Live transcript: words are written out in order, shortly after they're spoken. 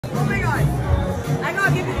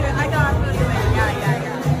gotta give you the, I gotta fill you in. Yeah.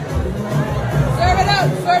 Serve it up,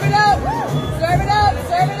 serve it up, serve it up,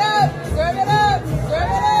 serve it up, serve it up,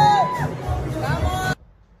 serve it up. Come on.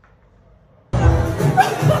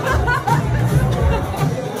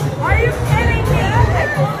 Are you kidding me?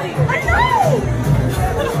 I know.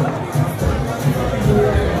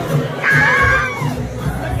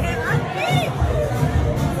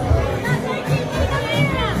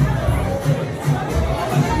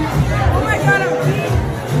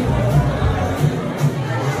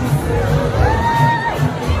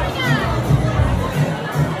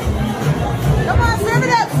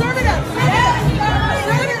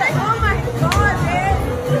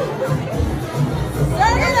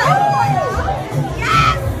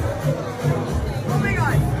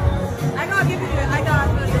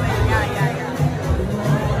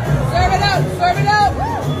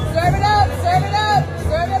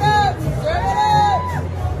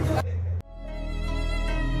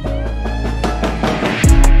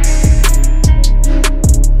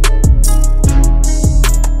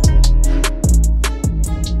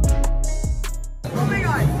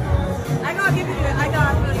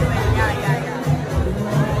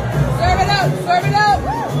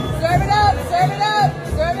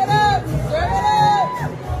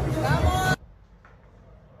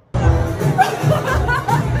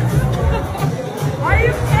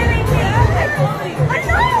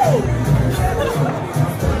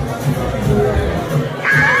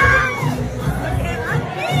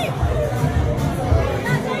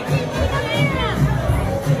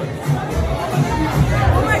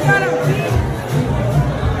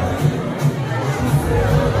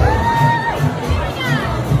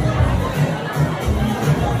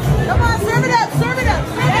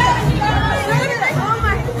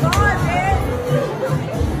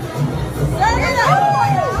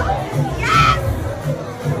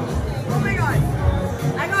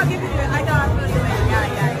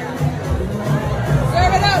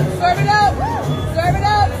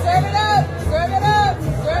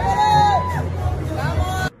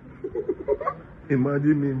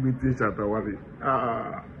 Imagine me meeting Shatawale.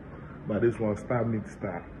 But this one star meets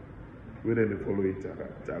star. We then follow each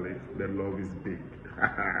other. Charlie, the love is big.